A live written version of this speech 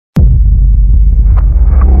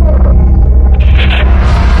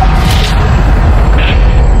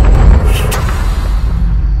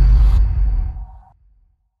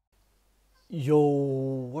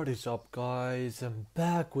is up, guys? I'm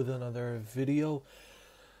back with another video.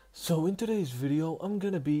 So in today's video I'm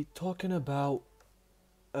gonna be talking about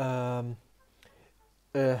um,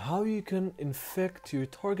 how you can infect your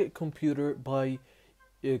target computer by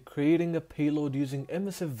creating a payload using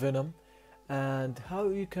emissive venom, and how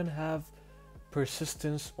you can have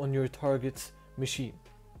persistence on your target's machine.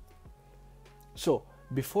 So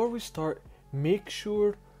before we start, make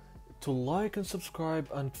sure to like and subscribe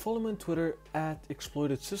and follow me on Twitter at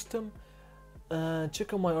Exploited System, and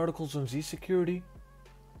check out my articles on Z Security.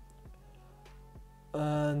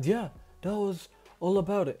 And yeah, that was all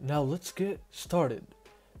about it. Now let's get started.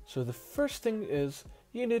 So the first thing is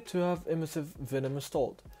you need to have emissive venom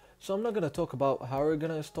installed. So I'm not gonna talk about how you're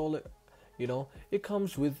gonna install it. It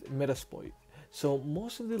comes with Metasploit. So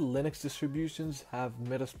most of the Linux distributions have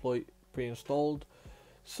Metasploit pre-installed.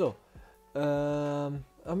 So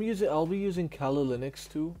I'll be using Kali Linux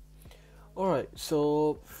too. Alright,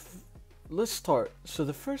 so let's start. So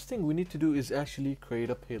the first thing we need to do is actually create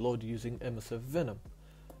a payload using emissive venom.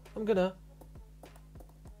 I'm gonna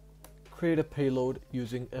create a payload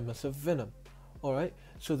using emissive venom. Alright,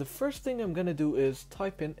 so the first thing I'm gonna do is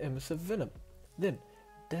type in emissive venom, then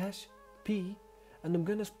 -p, and I'm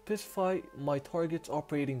gonna specify my target's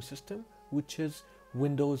operating system, which is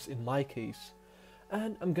Windows in my case.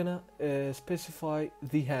 And I'm gonna specify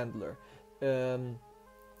the handler.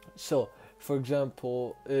 So for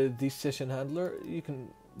example, the session handler, you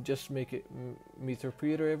can just make it meter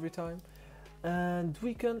per every time, and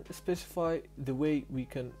we can specify the way we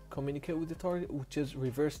can communicate with the target, which is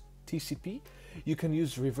reverse TCP. You can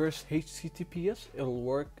use reverse HTTPS, it'll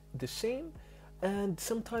work the same, and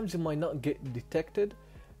sometimes it might not get detected,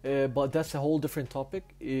 but that's a whole different topic.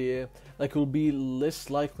 Like, it will be less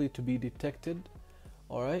likely to be detected.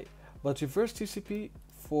 Alright, but reverse TCP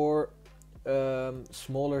for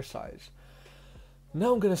smaller size.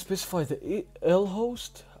 Now I'm gonna specify the L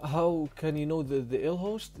host. How can you know the L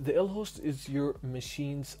host? The L host is your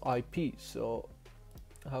machine's IP. So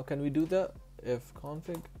how can we do that? If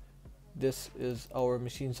config, this is our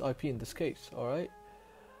machine's IP in this case. Alright,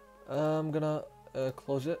 I'm gonna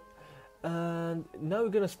close it, and now we're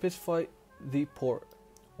gonna specify the port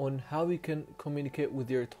on how we can communicate with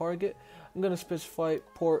your target. I'm gonna specify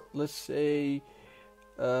port, let's say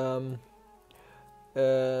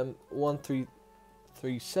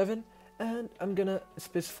 1337, and I'm gonna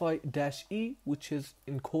specify -e, which is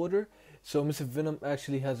encoder. So emissive venom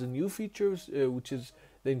actually has a new feature, which is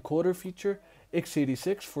the encoder feature,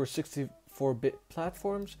 x86 for 64-bit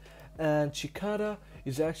platforms, and Cicada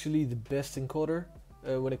is actually the best encoder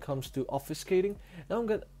when it comes to obfuscating. Now I'm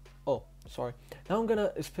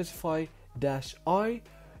gonna specify -i.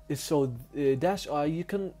 So -i, you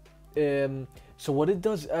can so what it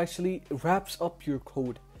does, actually wraps up your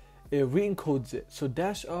code, re-encodes it. So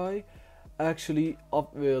 -i actually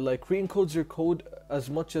re-encodes your code as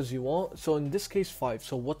much as you want. So in this case 5.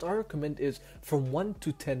 So what I recommend is from 1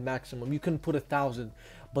 to 10 maximum. You can put 1,000,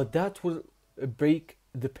 but that will break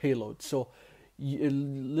the payload. So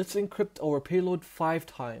let's encrypt our payload 5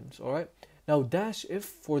 times. Alright, now -if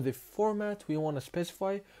for the format we want to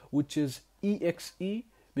specify, which is exe,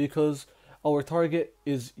 because our target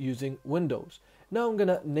is using Windows. Now I'm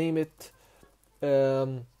gonna name it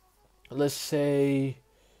let's say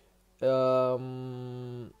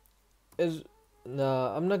I'm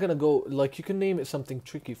not gonna go, like, you can name it something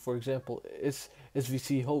tricky. For example, it's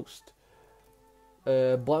SVC host,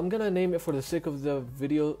 but I'm gonna name it for the sake of the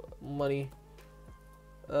video money.exe.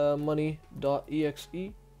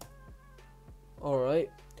 Alright,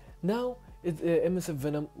 now emissive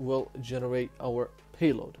venom will generate our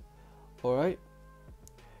payload. Alright,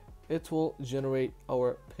 it will generate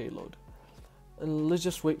our payload, and let's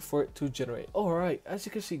just wait for it to generate. Alright, as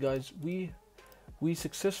you can see, guys, we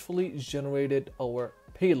successfully generated our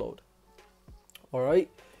payload. Alright,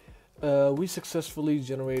 we successfully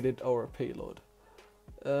generated our payload.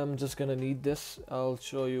 I'm just gonna need this, I'll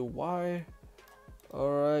show you why.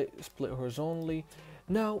 Alright, split horizontally.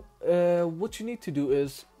 Now what you need to do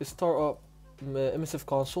is start up emissive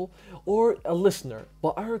console or a listener,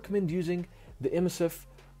 but I recommend using the emissive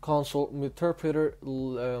console interpreter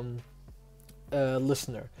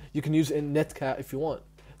listener. You can use in Netcat if you want.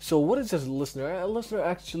 So what is a listener? A listener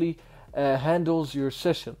actually handles your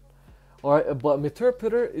session. Alright, but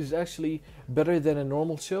interpreter is actually better than a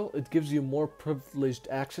normal shell. It gives you more privileged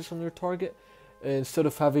access on your target instead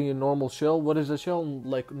of having a normal shell. What is a shell?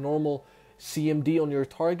 Like normal CMD on your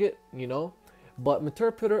target, but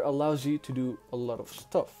interpreter allows you to do a lot of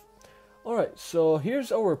stuff. Alright, so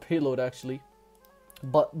here's our payload actually.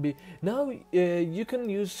 But now you can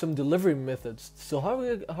use some delivery methods. So how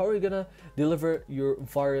are you gonna deliver your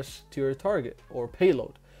virus to your target or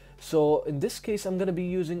payload? So in this case, I'm gonna be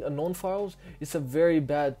using unknown files. It's a very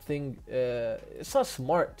bad thing. It's not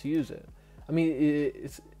smart to use it. I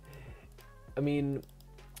mean,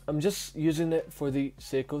 I'm just using it for the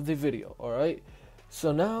sake of the video. All right.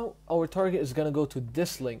 So now our target is gonna go to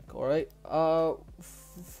this link. All right.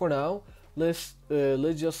 For now, let's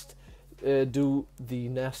just do the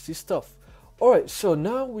nasty stuff. Alright, so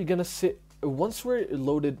now we're gonna set, once we're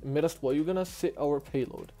loaded Metasploit, you're gonna set our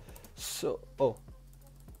payload. So,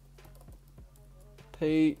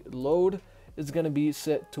 payload is gonna be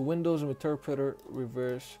set to Windows Interpreter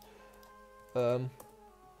Reverse.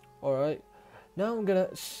 Alright, now I'm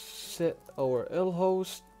gonna set our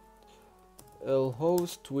lhost,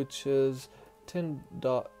 which is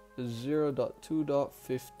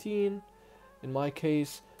 10.0.2.15 in my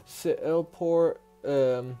case. Set L port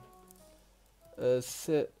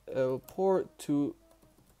to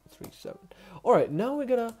 37. Alright, now we're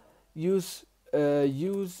gonna use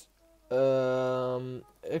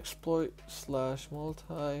exploit /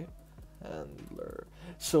 multi-handler.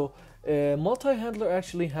 So multi-handler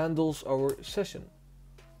actually handles our session.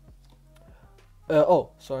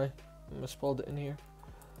 Sorry, I misspelled it in here.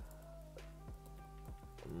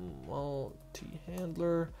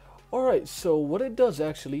 Multi-handler. Alright, so what it does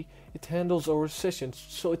actually, it handles our sessions,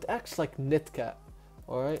 so it acts like netcat.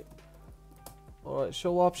 Alright,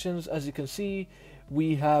 show options. As you can see,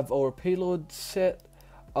 we have our payload set,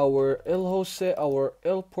 our lhost set, our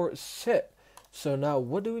lport set. So now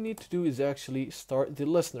what do we need to do is actually start the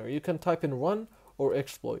listener. You can type in run or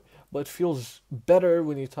exploit, but it feels better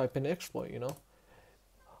when you type in exploit, you know.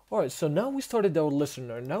 Alright, so now we started our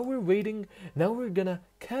listener. Now we're waiting. Now we're gonna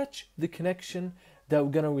catch the connection that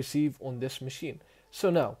we're gonna receive on this machine. So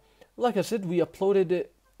now, like I said, we uploaded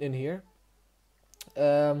it in here.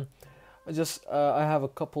 I have a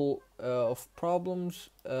couple of problems.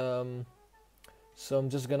 So I'm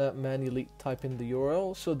just gonna manually type in the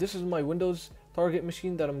URL. So this is my Windows target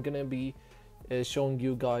machine that I'm gonna be showing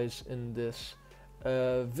you guys in this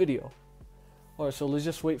video. Alright, so let's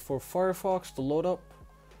just wait for Firefox to load up.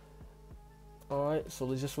 Alright, so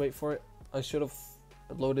let's just wait for it. I should have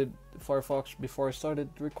loaded Firefox before I started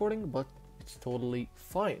recording, but it's totally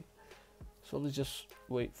fine. So let's just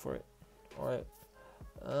wait for it. Alright.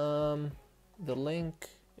 The link,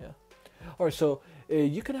 yeah. Alright, so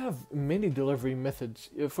you can have many delivery methods.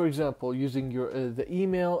 For example, using your the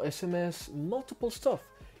email, SMS, multiple stuff,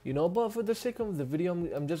 you know. But for the sake of the video,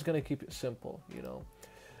 I'm just gonna keep it simple, you know.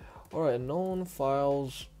 Alright, known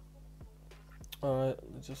files. Alright,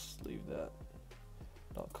 let's just leave that.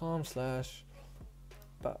 .com/ /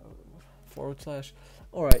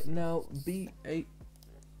 Alright, now B8.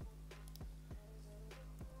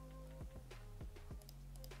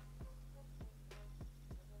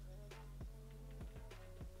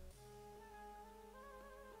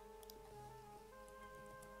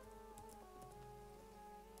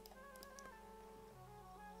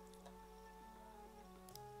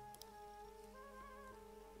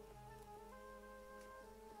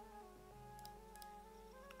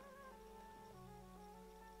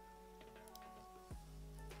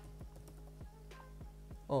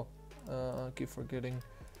 I keep forgetting.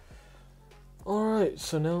 Alright,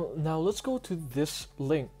 so now let's go to this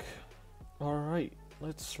link. Alright,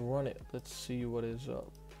 let's run it. Let's see what is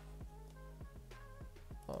up.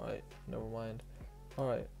 Alright, never mind.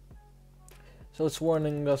 Alright. So it's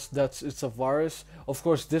warning us that it's a virus. Of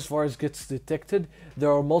course, this virus gets detected.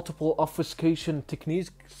 There are multiple obfuscation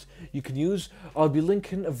techniques you can use. I'll be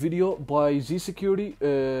linking a video by Z Security,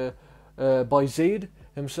 by Zaid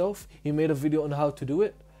himself. He made a video on how to do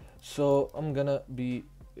it. So I'm gonna be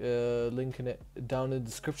linking it down in the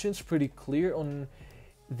description. It's pretty clear on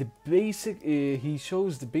the basic. He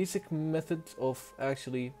shows the basic methods of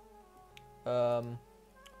actually ads,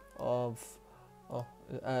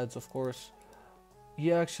 of course.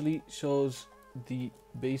 He actually shows the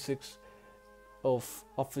basics of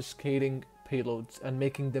obfuscating payloads and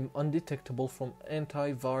making them undetectable from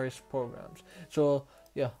antivirus programs. So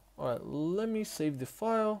yeah, alright, let me save the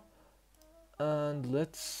file and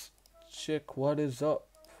let's check what is up.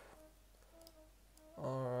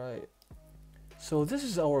 Alright, so this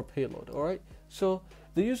is our payload. Alright, so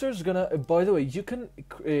the user is gonna, by the way, you can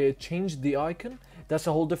change the icon. That's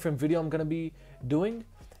a whole different video I'm gonna be doing.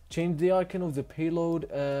 Change the icon of the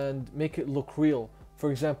payload and make it look real,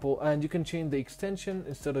 for example. And you can change the extension.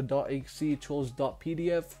 Instead of .exe, it shows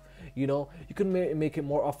 .pdf. You know, you can make it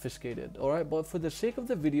more obfuscated. Alright, but for the sake of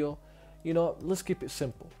the video, you know, let's keep it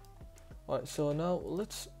simple. Alright, so now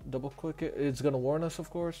let's double click it. It's gonna warn us, of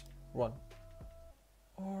course. Run.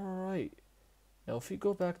 Alright. Now if we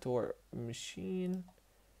go back to our machine,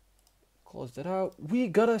 close that out, we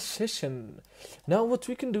got a session. Now what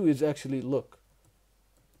we can do is actually look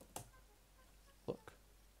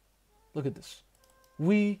at this.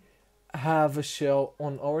 We have a shell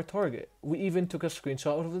on our target. We even took a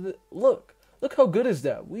screenshot of it. Look how good is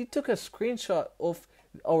that. We took a screenshot of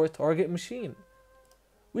our target machine.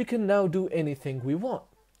 We can now do anything we want.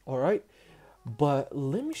 Alright, but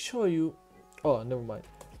let me show you, oh never mind,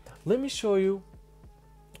 let me show you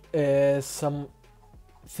some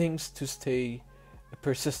things to stay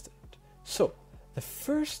persistent. So the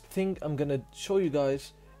first thing I'm gonna show you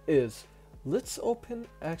guys is, let's open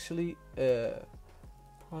actually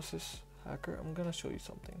process hacker. I'm gonna show you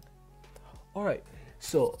something. Alright,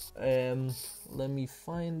 so let me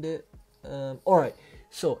find it. Alright,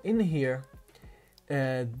 so in here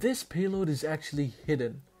this payload is actually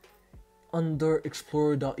hidden under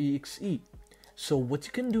explorer.exe. So what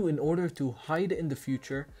you can do in order to hide it in the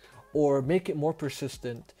future or make it more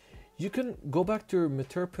persistent, you can go back to your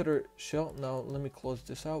Meterpreter shell. Now let me close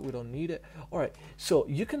this out, we don't need it. Alright, so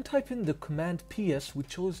you can type in the command ps,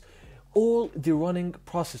 which shows all the running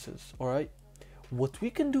processes. Alright, what we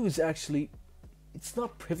can do is actually, it's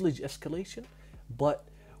not privilege escalation, but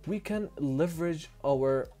we can leverage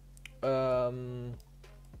our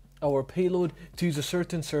payload to use a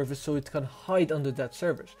certain service so it can hide under that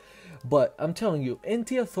service. But I'm telling you,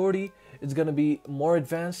 NT Authority is going to be more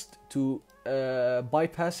advanced to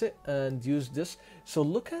bypass it and use this. So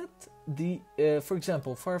look at the for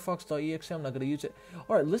example, firefox.exe. I'm not going to use it.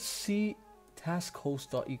 Alright, let's see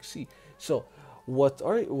taskhost.exe. So what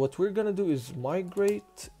we're going to do is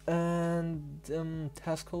migrate and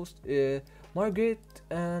taskhost, migrate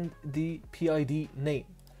and the PID name.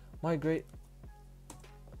 Migrate.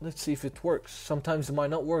 Let's see if it works. Sometimes it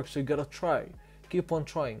might not work, so you gotta try. Keep on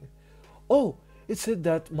trying. Oh, it said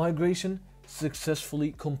that migration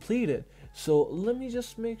successfully completed. So let me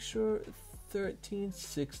just make sure.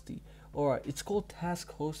 1360. Alright, it's called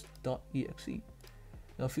taskhost.exe.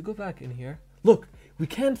 Now if you go back in here, look, we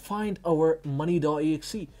can't find our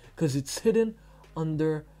money.exe because it's hidden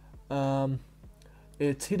under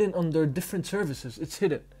different services. It's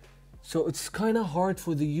hidden. So it's kind of hard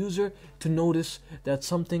for the user to notice that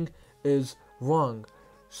something is wrong.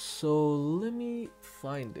 So let me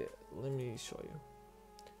find it. Let me show you.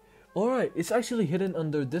 Alright, it's actually hidden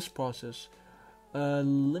under this process.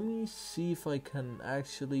 Let me see if I can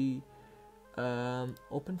actually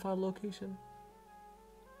open file location.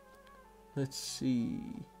 Let's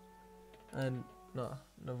see. And no,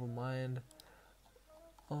 never mind.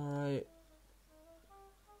 Alright.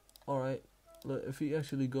 Alright. If we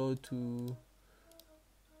actually go to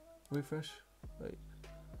refresh, wait,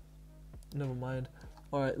 never mind.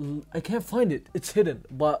 Alright, I can't find it, it's hidden.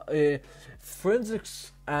 But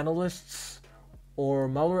forensics analysts or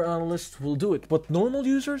malware analysts will do it, but normal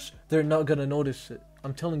users, they're not gonna notice it.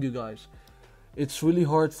 I'm telling you guys, it's really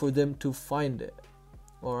hard for them to find it.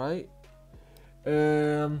 Alright,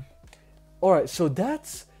 alright, so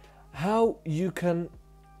that's how you can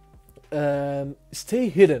stay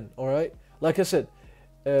hidden. Alright, like I said,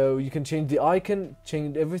 you can change the icon,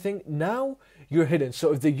 change everything. Now you're hidden.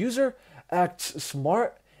 So if the user acts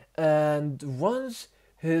smart and runs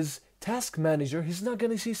his task manager, he's not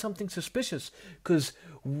gonna see something suspicious because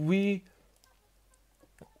we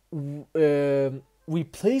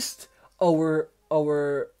placed our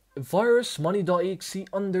virus money.exe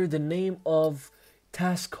under the name of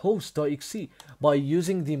taskhost.exe by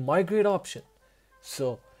using the migrate option.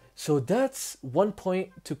 So that's one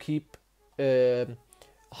point to keep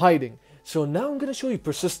hiding. So now I'm gonna show you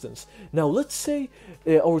persistence. Now let's say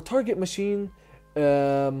our target machine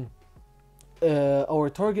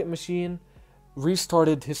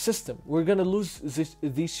restarted his system. We're gonna lose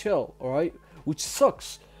this shell, alright, which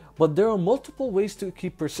sucks. But there are multiple ways to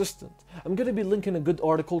keep persistent. I'm gonna be linking a good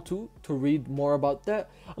article too to read more about that.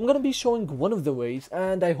 I'm gonna be showing one of the ways,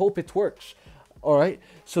 and I hope it works. Alright,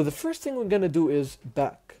 so the first thing we're gonna do is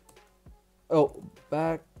background.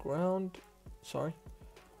 Sorry.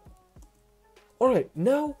 Alright,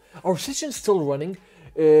 now our session's still running.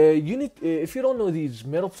 If you don't know these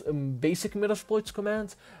basic Metasploits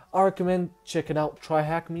commands, I recommend checking out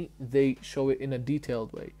TryHackMe. They show it in a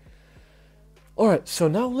detailed way. Alright, so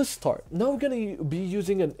now let's start. Now we're gonna be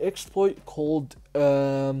using an exploit called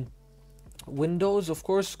Windows, of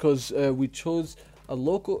course, because we chose a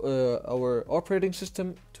local our operating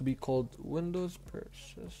system to be called Windows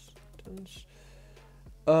persistence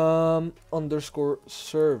underscore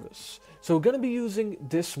service. So we're gonna be using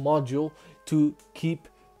this module to keep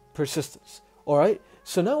persistence. Alright,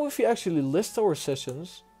 so now if we actually list our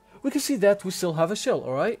sessions, we can see that we still have a shell.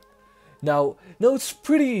 Alright, now it's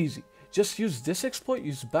pretty easy. Just use this exploit,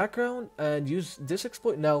 use background, and use this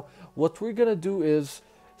exploit. Now what we're gonna do is,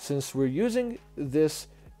 since we're using this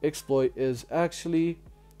exploit, is actually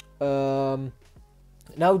now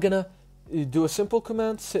we're gonna do a simple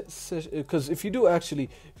command, because if you do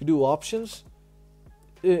options,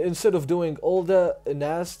 instead of doing all the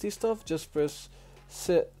nasty stuff, just press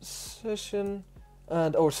set session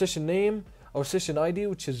and our session name, our session ID,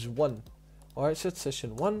 which is 1. Alright, set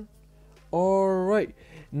session 1. Alright,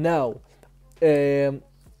 now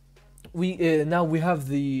we have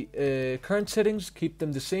the current settings. Keep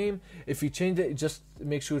them the same. If you change it, just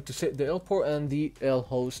make sure to set the L port and the L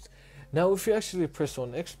host. Now if you actually press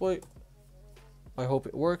on exploit, I hope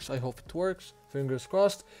it works, fingers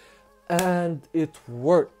crossed, and it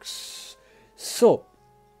works. So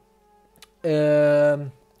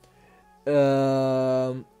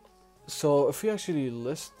so if you actually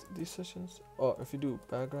list these sessions, or if you do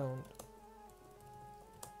background,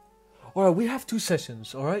 alright, we have 2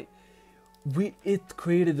 sessions. Alright, it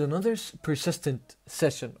created another persistent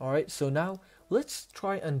session. Alright, so now let's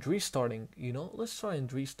try and restarting. Let's try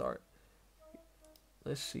and restart.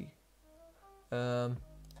 Let's see.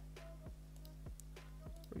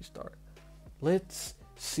 Restart. Let's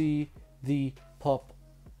see the pop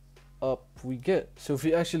up we get. So if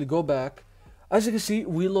we actually go back, as you can see,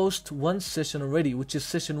 we lost 1 session already, which is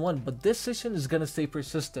session 1, but this session is gonna stay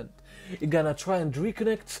persistent. It's gonna try and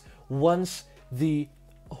reconnect once the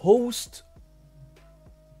host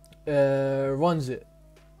runs it.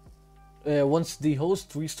 Once the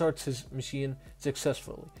host restarts his machine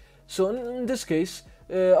successfully. So in this case,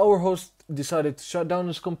 our host decided to shut down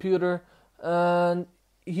his computer, and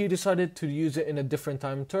he decided to use it in a different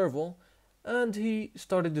time interval, and he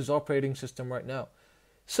started his operating system right now.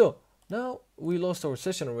 So now we lost our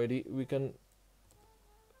session already. We can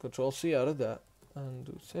Control C out of that and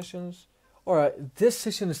do sessions. Alright, this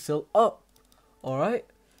session is still up. Alright,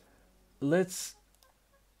 let's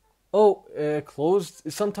closed.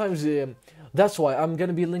 Sometimes that's why I'm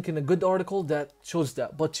gonna be linking a good article that shows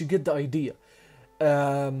that, but you get the idea.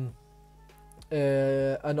 An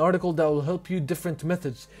article that will help you different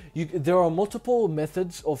methods. There are multiple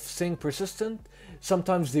methods of staying persistent.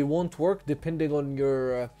 Sometimes they won't work depending on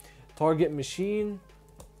your target machine.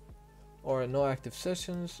 Or no active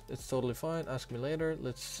sessions. It's totally fine. Ask me later.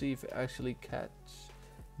 Let's see if it actually catch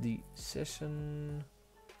the session.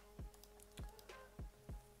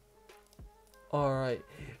 Alright,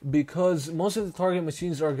 because most of the target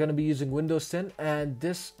machines are going to be using Windows 10, and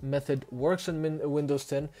this method works on Windows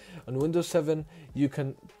 10. On Windows 7, you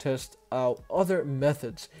can test out other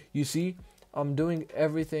methods. You see, I'm doing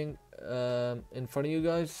everything in front of you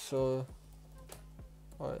guys, so...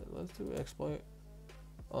 Alright, let's do exploit.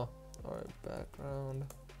 Oh, alright, background.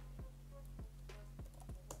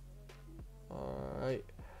 Alright,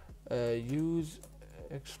 use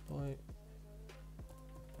exploit.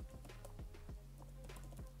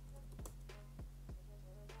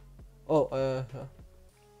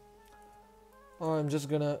 I'm just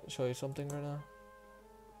gonna show you something right now.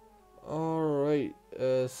 Alright,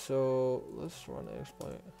 so let's run an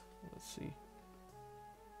exploit. Let's see.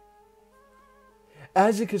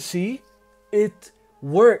 As you can see, it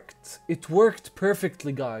worked. It worked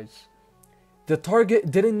perfectly, guys. The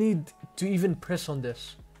target didn't need to even press on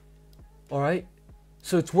this. Alright,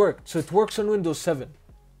 so it worked. So it works on Windows 7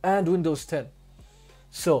 and Windows 10.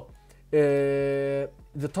 So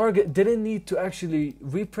the target didn't need to actually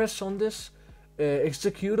repress on this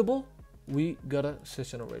executable. We got a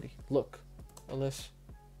session already. Look, unless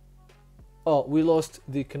we lost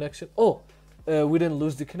the connection. We didn't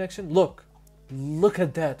lose the connection. Look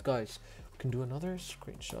at that, guys. We can do another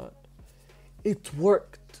screenshot. It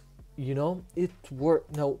worked, it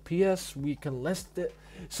worked. Now PS, we can list it.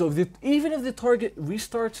 So even if the target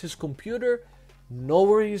restarts his computer, no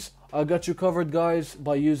worries, I got you covered, guys,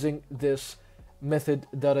 by using this method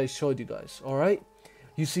that I showed you guys. Alright,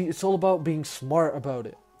 you see, it's all about being smart about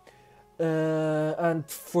it. And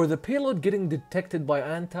for the payload getting detected by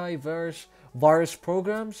antivirus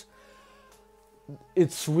programs,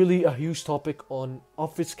 it's really a huge topic on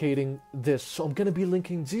obfuscating this. So I'm gonna be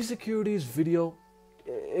linking Z Security's video.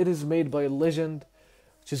 It is made by a legend,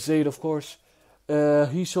 which is Zaid, of course.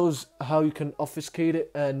 He shows how you can obfuscate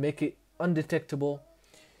it and make it undetectable.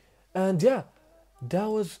 And yeah, that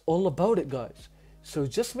was all about it, guys. So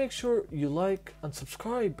just make sure you like and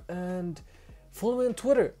subscribe and follow me on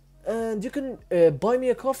Twitter. And you can buy me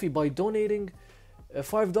a coffee by donating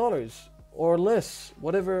 $5 or less,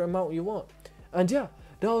 whatever amount you want. And yeah,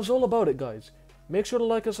 that was all about it, guys. Make sure to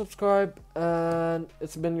like and subscribe, and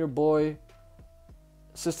it's been your boy,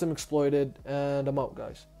 System Exploited, and I'm out,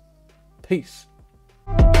 guys. Peace.